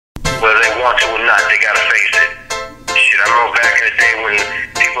whether they want to or not, they gotta face it. Shit, I remember back in the day when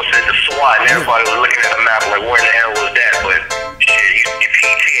people said the SWAT and everybody was looking at the map like, where in the hell was that? But shit, you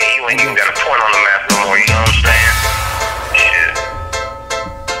PT and you ain't even got a point on the map no more, you know what I'm saying? Shit.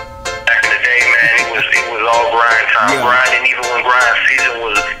 Back in the day, man, it was all grind time. Grinding even when grind season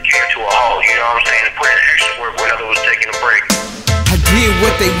came to a halt, you know what I'm saying? And put in extra work when others was taking a break. I did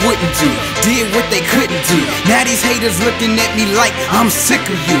what they wouldn't do, did what they couldn't do. Now these haters looking at me like I'm sick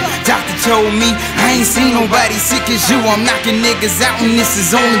of you. Doctor told me I ain't seen nobody sick as you. I'm knocking niggas out and this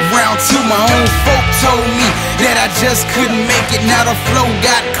is only round 2. My own folk told me that I just couldn't make it. Now the flow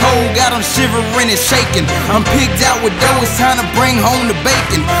got cold, got them shivering and shaking. I'm pigged out with dough, it's time to bring home the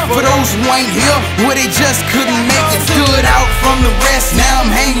bacon. For those who ain't here, where they just couldn't make it. Stood out from the rest, now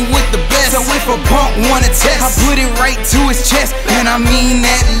I'm hanging with the best. So if a punk wanna test, I put it right to his chest. And I mean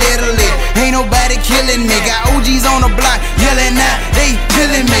that literally. Ain't nobody killing me. Got OGs on the block yelling out, they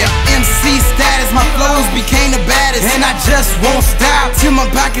feeling me. MC status, my flows became the baddest. And I just won't stop till my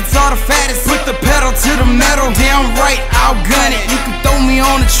pockets are the fattest. Put the pedal to the metal, damn right, I'll gun it. You can throw me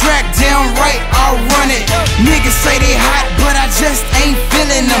on the track, damn right, I'll run it. Niggas say they hot, but I just ain't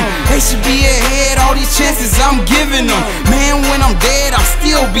feeling them. They should be ahead, all these chances I'm giving them. Man, when I'm dead, I'll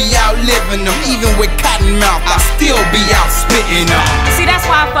still be out living them. Even with cotton mouth, I'll still be out spitting them. See, that's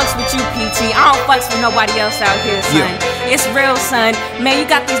why I fucks with you, PT. I don't fucks with nobody else out here, son. It's real, son. Man, you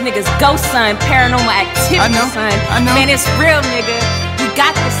got these niggas ghost, son. Paranormal activity, son. I know. Man, it's real, nigga. You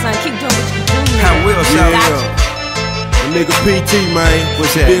got this, son. Keep doing what you do, nigga. I will, you got you. The nigga PT, man.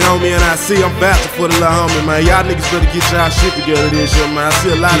 What's that? Big homie and I see I'm vouching for the little homie, man. Y'all niggas better get y'all shit together this year, man. I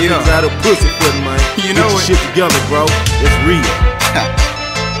see a lot of niggas out of pussyfooting, man. You know get your shit together, bro. It's real.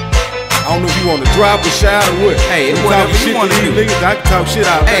 I don't know if you want to drop or shout or what. Hey, whatever you want to do. Niggas, I can talk shit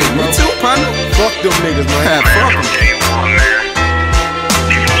out there, bro. Me too, partner. Fuck them niggas, man. Fuck them. Day one, man.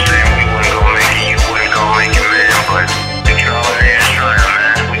 People saying we wouldn't go make it, you wouldn't go make it, man. But we get all in there and try,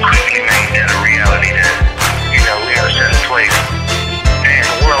 man. We quickly made that a reality that, you know, we gotta set a place. And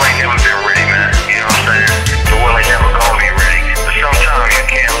the world ain't never been ready, man. You know what I'm saying? The world ain't never gonna be ready. But sometimes you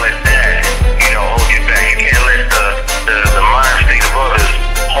can't let that, you know, hold you back. You can't let the mind state of others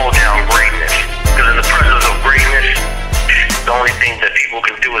hold down greatness. Because in the presence of greatness, the only thing that people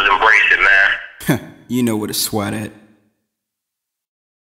can do is embrace it, man. You know where to swat at.